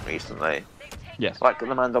content recently. Yes. Like The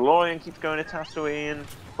Mandalorian keeps going to Tatooine.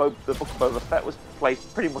 The Book of Boba Fett was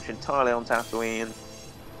placed pretty much entirely on Tatooine.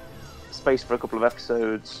 Space for a couple of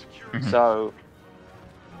episodes. So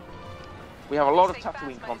we have a lot of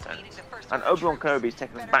Tatooine content. And Obi-Wan Kenobi is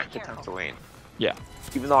taking us back to Tatooine. Yeah.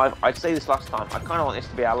 Even though I say this last time, I kind of want this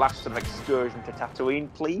to be our last sort of excursion to Tatooine,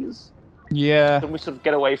 please. Yeah. Can we sort of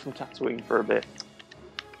get away from Tatooine for a bit?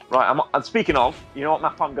 Right, and speaking of, you know what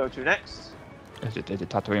map I'm going to next? Is it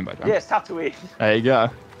Tatooine by chance? Yes, Tatooine. There you go.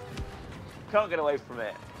 Can't get away from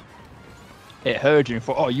it. It heard you and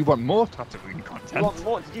thought, oh, you want more Tatooine content? You want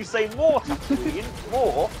more? Did you say more Tatooine?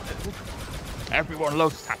 More? Everyone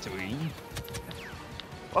loves Tatooine.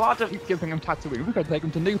 Well, I don't... Keep giving them Tatooine. We're going to take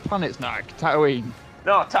them to new planets now. Tatooine.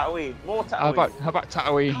 No, Tatooine. More Tatooine. How about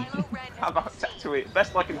Tatooine? How about Tatooine?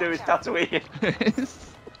 Best I can do is Tatooine. They're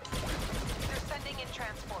sending in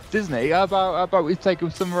transport. Disney, how about we take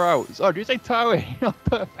them somewhere else? Oh, did you say Tatooine? Oh,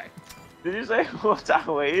 perfect. Did you say more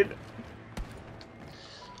Tatooine?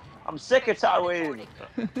 I'm sick of Tatooine.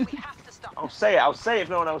 We have to stop. I'll say it if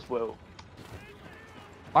no one else will.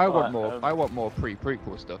 I want Right, more. I want more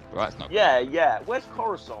prequel stuff, but that's not. Yeah. Where's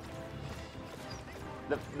Coruscant?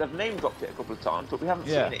 They've name dropped it a couple of times, but we haven't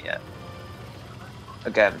seen it yet.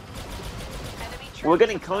 Again, we're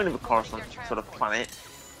getting kind of a Coruscant sort of planet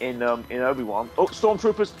in Obi-Wan. Oh,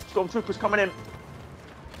 stormtroopers coming in.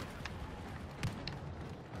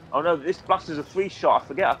 Oh no, this blaster's a 3-shot. I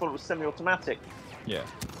forget. I thought it was semi-automatic. Yeah.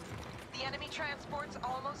 The enemy transport's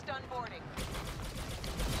almost done boarding.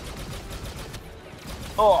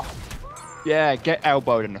 Oh, Yeah, get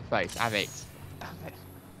elbowed in the face. Have it.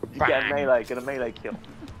 you get a Bang. melee kill.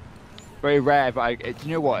 Very rare, but do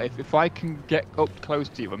you know what? If I can get up close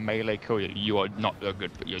to you and melee kill you, you are not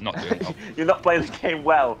good. But you're not doing well. You're not playing the game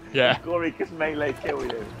well. Yeah. Gory can melee kill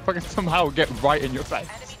you. If I can somehow get right in your face.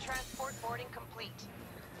 Enemy transport boarding complete.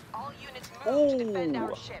 All units move to defend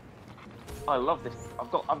our Ooh. ship. I love this.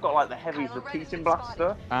 I've got like the heavies repeating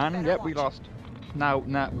blaster. And yep, we lost. Now,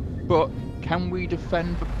 but can we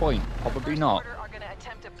defend the point? Probably First not. Order are gonna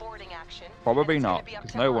attempt a boarding action, Probably and it's gonna not, be up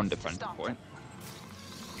because to no us one to defends the stop point.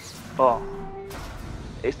 Oh,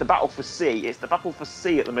 it's the battle for C. It's the battle for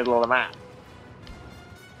C at the middle of the map.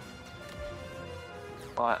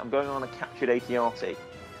 Right, I'm going on a captured AT-RT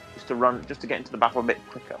just to get into the battle a bit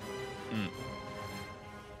quicker.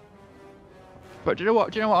 But do you know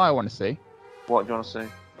what? Do you know what I want to see? What do you want to see?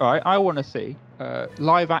 All right, I want to see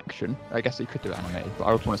live action. I guess you could do it animated, but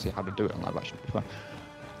I also want to see how to do it on live action.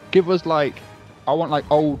 Give us like, I want like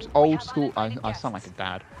old school. I sound like a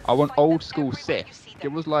dad. I want old school Sith.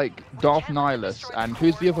 Give us like Darth Nihilus and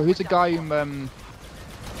who's the guy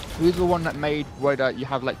who Who's the one that made where you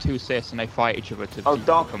have like two Siths and they fight each other to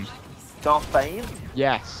Darth Bane?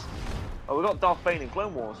 Yes. Oh, we got Darth Bane in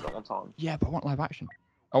Clone Wars at one time. Yeah, but I want live action.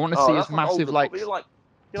 I want to see his massive like you're like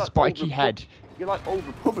spiky head. You're like Old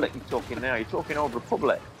Republic. You're talking now. You're talking Old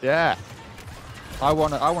Republic. Yeah. I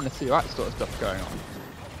wanna see that sort of stuff going on.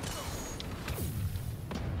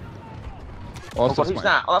 Also, who's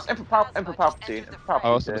that? Oh, that's Emperor Palpatine. I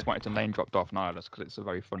also just wanted to name drop Darth Nihilus because it's a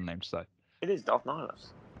very fun name to say. It is Darth Nihilus.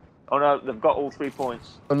 Oh no, they've got all 3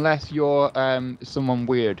 points. Unless you're someone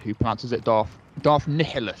weird who pronounces it Darth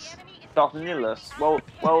Nihilus. Darth Nihilus.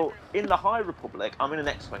 Well, in the High Republic, I'm in an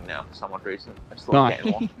X-wing now for some odd reason. I just thought of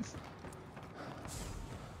getting one.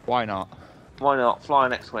 Why not? Why not? Fly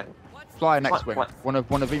an X-wing. Fly an X-wing. One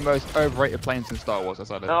of the most overrated planes in Star Wars. I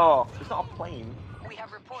said it. No, it's not a plane. We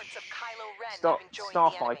have reports of Kylo Ren having joined the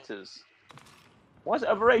enemy. Starfighters. Why is it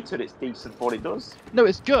overrated? It's decent for what it does. No,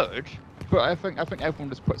 it's good, but I think everyone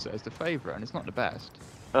just puts it as the favourite, and it's not the best.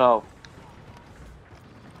 Oh.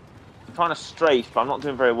 I'm trying to strafe, but I'm not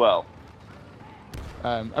doing very well.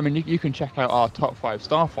 I mean, you can check out our top 5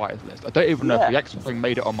 Starfighters list. I don't even know if the X-wing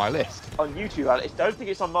made it on my list. On YouTube, Alex. I don't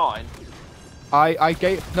think it's on mine. I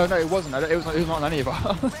gave no, it wasn't. It was not on any of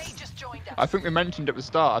ours. I think we mentioned at the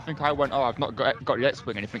start. I think I went, oh, I've not got the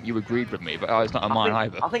X-wing, and I think you agreed with me, but it's not on mine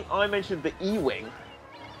either. I think I mentioned the E-wing.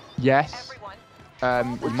 Yes.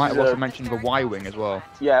 We might have also mentioned the Y-wing as well.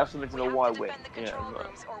 Yeah, I also mentioned the Y-wing. Yeah.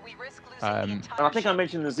 And I think I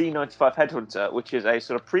mentioned the Z95 Headhunter, which is a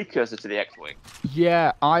sort of precursor to the X-wing.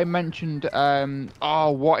 Yeah, I mentioned.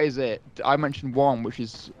 Oh, what is it? I mentioned one which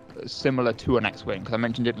is similar to an X-wing because I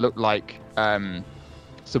mentioned it looked like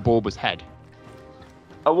Sebulba's head.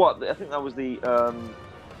 Oh, what? I think that was the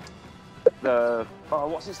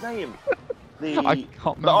what's his name? I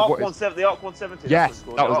can't remember. The Arc 170. Yes,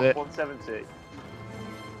 that was it. 170.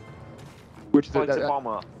 Which is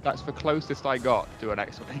that's the closest I got to an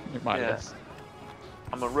X-wing in my list.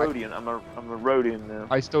 I'm a Rhodian. I'm a Rhodian now.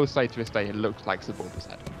 I still say to this day it looks like Sebulba's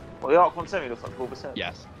head. Well, the Arc 170 looks like Sebulba's head.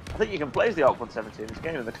 Yes. I think you can play as the Arc 170 in this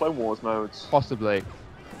game in the Clone Wars modes. Possibly.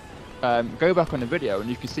 Go back on the video and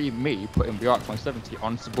you can see me putting the Arc 170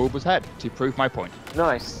 on Sebulba's head to prove my point.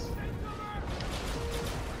 Nice.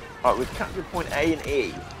 Alright, we've captured point A and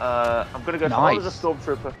E. I'm going to go for as a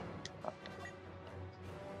Stormtrooper.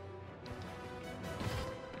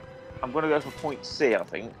 I'm going to go for point C, I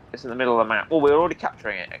think. It's in the middle of the map. Oh, we're already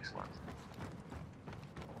capturing it. Excellent.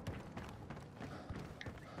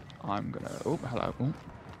 I'm going to... Oh, hello. Oh.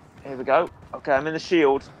 Here we go. Okay, I'm in the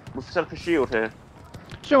shield. We've set up a shield here.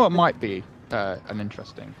 Do you know what might be an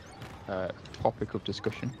interesting topic of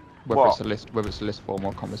discussion? Whether it's a list form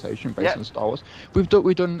or conversation based on Star Wars. We've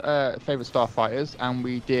done favourite Starfighters, and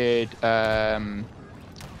we did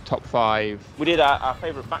top 5. We did our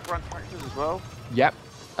favourite background characters as well. Yep.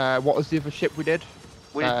 What was the other ship we did?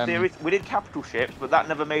 We did capital ships, but that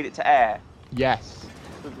never made it to air. Yes.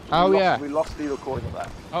 We lost the recording of that.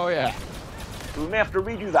 Oh yeah. So we may have to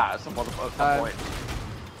redo that at some point.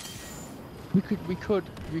 We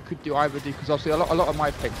could do either, because obviously a lot of my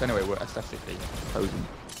picks anyway were aesthetically posing.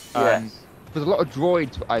 Yes. There's a lot of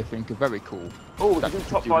droids I think are very cool. Oh, we can do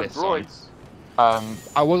top 5 droids.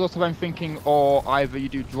 I was also then thinking, or either you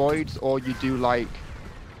do droids or you do like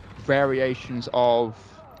variations of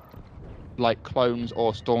like clones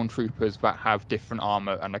or stormtroopers that have different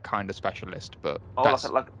armor and are kind of specialist, but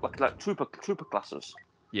like trooper classes.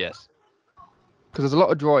 Yes. Because there's a lot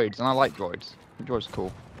of droids, and I like droids. I think droids are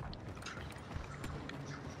cool.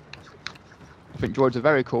 I think droids are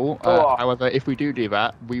very cool. However, if we do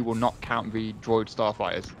that, we will not count the droid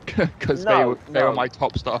starfighters because they were my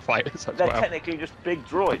top starfighters. They're technically just big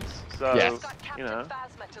droids, so you know.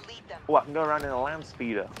 Oh, I can go around in a land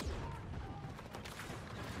speeder.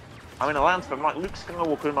 I'm in a land speeder. I'm like Luke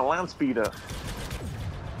Skywalker in my land speeder.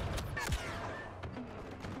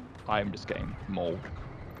 I am just getting mauled,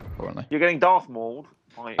 currently. You're getting Darth mauled.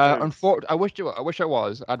 Unfortunately, I wish I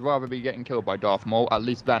was. I'd rather be getting killed by Darth Maul. At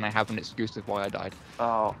least then I have an excuse of why I died.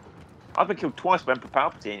 Oh, I've been killed twice by Emperor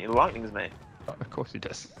Palpatine. He lightnings me. Oh, of course he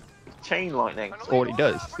does. Chain lightning. That's all he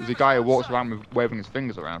does. He's a guy who walks around with waving his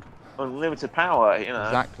fingers around. Unlimited power, you know.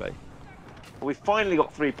 Exactly. Well, we finally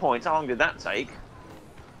got 3 points. How long did that take?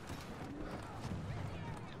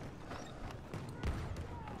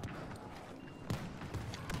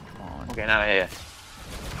 Okay, now here.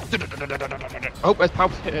 Oh, there's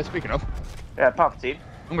Palpatine. Speaking of. Yeah, Palpatine.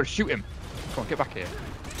 I'm gonna shoot him. Come on, get back here.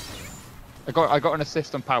 I got an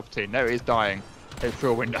assist on Palpatine. There he is dying through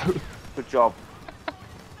a window. Good job.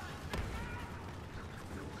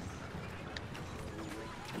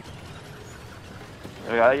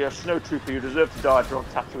 There we go. You're a snowtrooper. You deserve to die for on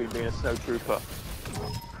Tatooine being a snowtrooper.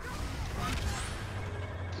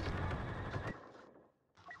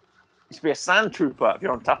 to be a sand trooper if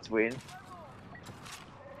you're on Tatooine.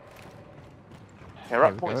 Okay, we're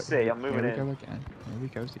at point C. I'm moving in. Here he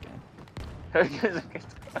goes again.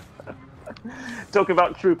 Talking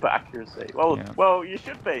about trooper accuracy. Well, Yeah. well, you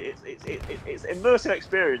should be. It's immersive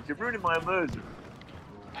experience. You're ruining my immersion.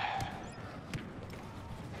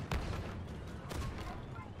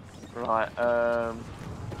 Right. Bam,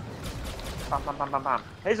 bam, bam, bam, bam.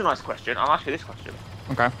 Here's a nice question. I'll ask you this question.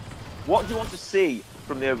 Okay. What do you want to see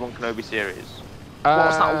from the Obi-Wan Kenobi series?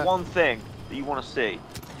 What's that one thing that you want to see?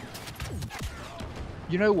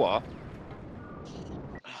 You know what?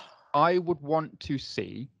 I would want to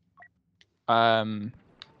see. Or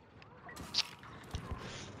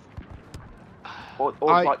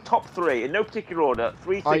like top 3 in no particular order.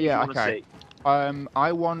 3 things you want to see.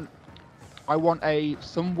 I want a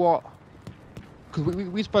somewhat, because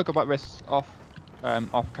we spoke about this off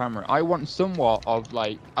camera. I want somewhat of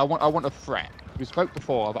like I want a threat. We spoke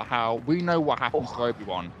before about how we know what happens to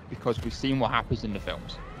Obi-Wan because we've seen what happens in the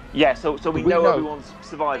films. Yeah, so we know Obi-Wan's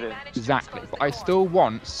surviving. Exactly, but I still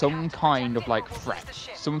want some kind of like threat,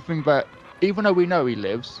 something that even though we know he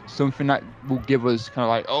lives, something that will give us kind of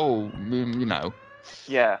like, oh, you know.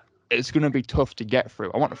 Yeah. It's going to be tough to get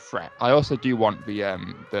through. I want a threat. I also do want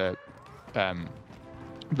the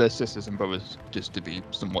sisters and brothers just to be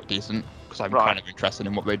somewhat decent because I'm kind of interested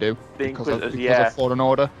in what they do because of Fallen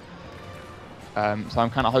Order. So I'm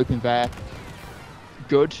kind of hoping they're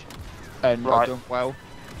good and are done well.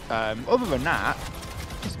 Other than that,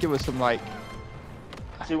 just give us some like.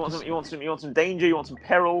 So you want some danger, you want some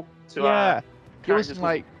peril to give us some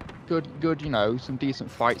like good, you know, some decent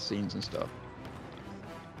fight scenes and stuff.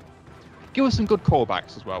 Give us some good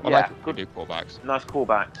callbacks as well. I like good callbacks. Nice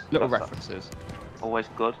callbacks. Little references. Always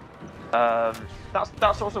good.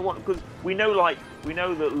 That's also one because we know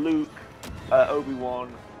that Luke,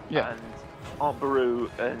 Obi-Wan, and Aunt Beru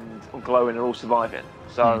and Uncle Owen are all surviving.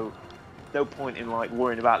 So no point in like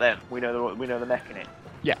worrying about them. We know the mech in it.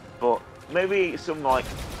 Yeah. But maybe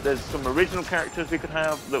there's some original characters we could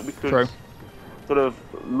have that we could sort of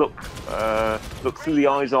look through the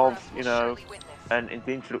eyes of, you know. And in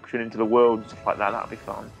the introduction into the world and stuff like that, that'd be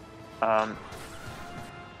fun.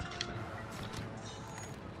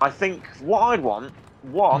 I think what I'd want,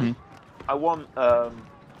 I want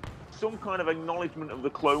some kind of acknowledgement of the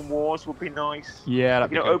Clone Wars would be nice. Yeah, that'd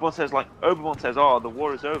be good. Obi-Wan says, "Oh, the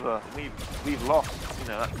war is over. We've lost." You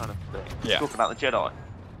know, that kind of thing. Yeah. Talk about the Jedi.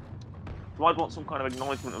 So I'd want some kind of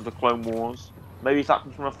acknowledgement of the Clone Wars. Maybe if that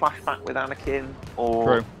comes from a flashback with Anakin,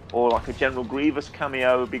 or like a General Grievous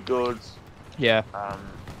cameo would be good. Yeah.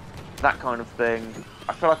 That kind of thing.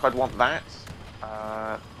 I feel like I'd want that.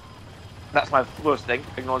 That's my first thing,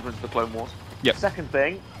 acknowledgement of the Clone Wars. Yep. Second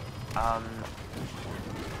thing,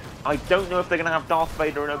 I don't know if they're going to have Darth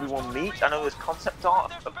Vader and Obi-Wan meet. I know there's concept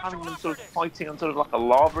art of having them sort of fighting on sort of like a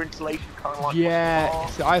lava installation, kind of like. Yeah,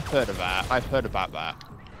 see, I've heard of that. I've heard about that.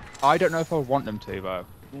 I don't know if I would want them to though.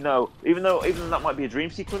 No, even though that might be a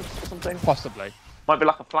dream sequence or something. Possibly. Might be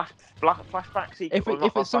like a flashback sequence.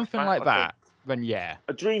 If it's something like that, then yeah.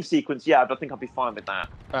 A dream sequence, yeah, but I think I'd be fine with that.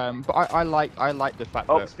 But I like the fact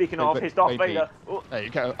that. Oh, speaking of, here's Darth Vader. There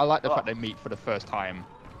you go. I like the fact they meet for the first time.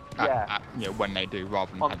 You know, when they do,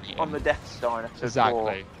 rather than on the Death Star in episode 4.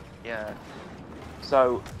 Exactly. Yeah.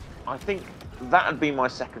 So, I think that'd be my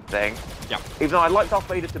second thing. Yeah. Even though I like Darth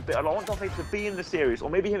Vader I want Darth Vader to be in the series, or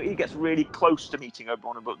maybe he gets really close to meeting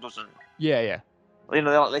Obi-Wan but doesn't. Yeah. You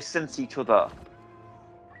know, they sense each other.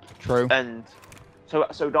 True. And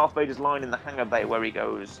so Darth Vader's line in the hangar bay where he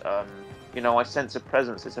goes, you know, I sense a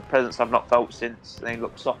presence. It's a presence I've not felt since. And he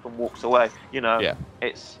looks up and walks away. You know. Yeah.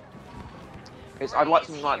 It's. I'd like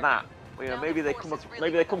something like that. You know, maybe they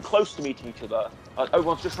come close to meeting each other.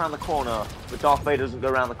 Obi-Wan's just around the corner, but Darth Vader doesn't go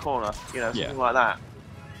around the corner. You know, something like that.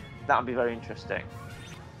 That would be very interesting.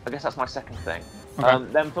 I guess that's my second thing. Okay.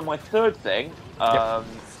 Then for my third thing, I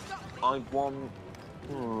want.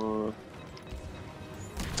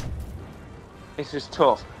 This is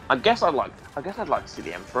tough. I guess I'd like to see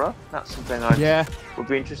the Emperor. That's something would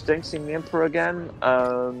be interesting. Seeing the Emperor again.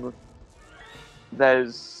 I know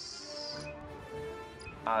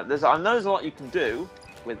there's a lot you can do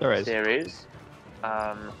with the series.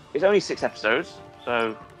 It's only 6 episodes,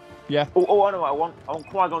 so yeah. Oh, I know what I want. I want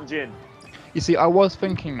Qui-Gon Jinn. You see, I was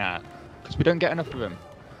thinking that because we don't get enough of him.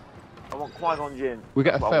 I want Qui-Gon Jinn. We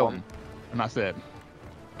get a film, and that's it.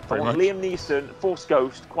 I want Liam Neeson, Force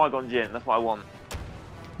Ghost, Qui-Gon Jinn. That's what I want.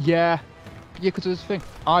 Yeah, because there's the thing.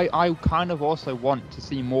 I kind of also want to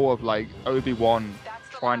see more of like Obi-Wan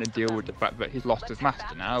trying to deal with the fact that he's lost his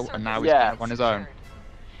master now, and now he's kind of on his own.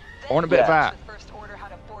 I want a bit of that.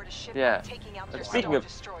 Yeah. And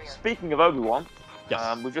speaking of Obi-Wan,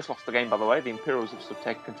 Yes. We've just lost the game, by the way. The Imperials have sort of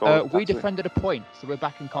taken control. We defended a point, so we're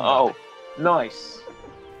back in combat. Oh, nice.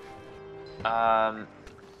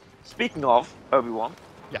 Speaking of Obi-Wan,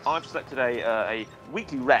 Yes. I've selected a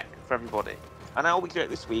weekly rec for everybody. And our weekly rec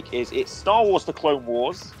this week it's Star Wars: The Clone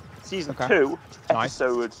Wars, Season 2, Nice.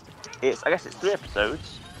 episode. I guess it's 3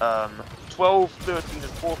 episodes. 12, 13,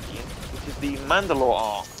 and 14, which is the Mandalore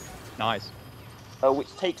arc. Nice.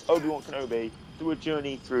 Which takes Obi-Wan Kenobi through a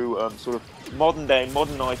journey through sort of modern-day,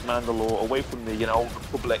 modernized Mandalore, away from the old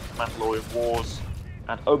Republic Mandalorian wars,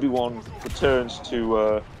 and Obi-Wan returns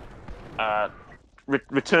to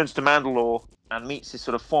Mandalore and meets his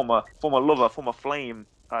sort of former lover, former flame,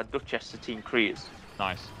 Duchess Satine Kryze.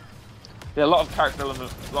 Nice. Yeah, a lot of character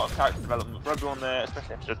development for everyone there,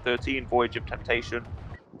 especially episode 13, Voyage of Temptation.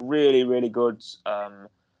 Really, really good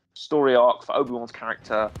story arc for Obi-Wan's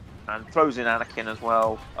character, and throws in Anakin as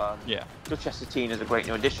well. Duchess Satine is a great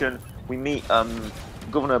new addition. We meet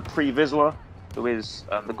Governor Pre Vizsla, who is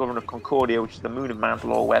the governor of Concordia, which is the moon of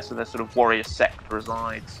Mandalore, where the sort of warrior sect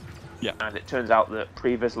resides. Yeah. And it turns out that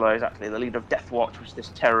Pre Vizsla is actually the leader of Death Watch, which is this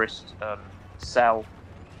terrorist cell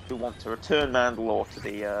who want to return Mandalore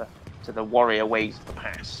to the warrior ways of the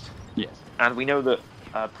past. Yes. And we know that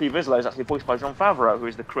Pre Vizsla is actually voiced by Jon Favreau, who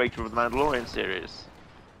is the creator of the Mandalorian series.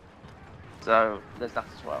 So there's that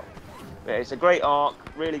as well. Yeah, it's a great arc,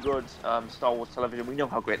 really good Star Wars television. We know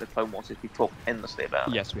how great the Clone Wars is. We've talked endlessly about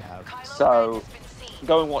it. Yes, we have. So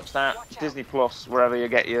go and watch that. Disney Plus, wherever you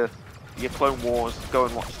get your Clone Wars, go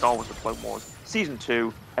and watch Star Wars: The Clone Wars, Season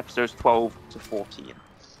 2, episodes 12 to 14.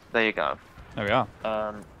 There you go. There we are.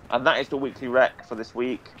 And that is the weekly rec for this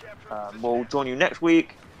week. We'll join you next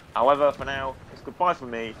week. However, for now, it's goodbye from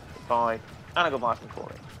me, goodbye, and a goodbye from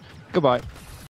Corey. Goodbye.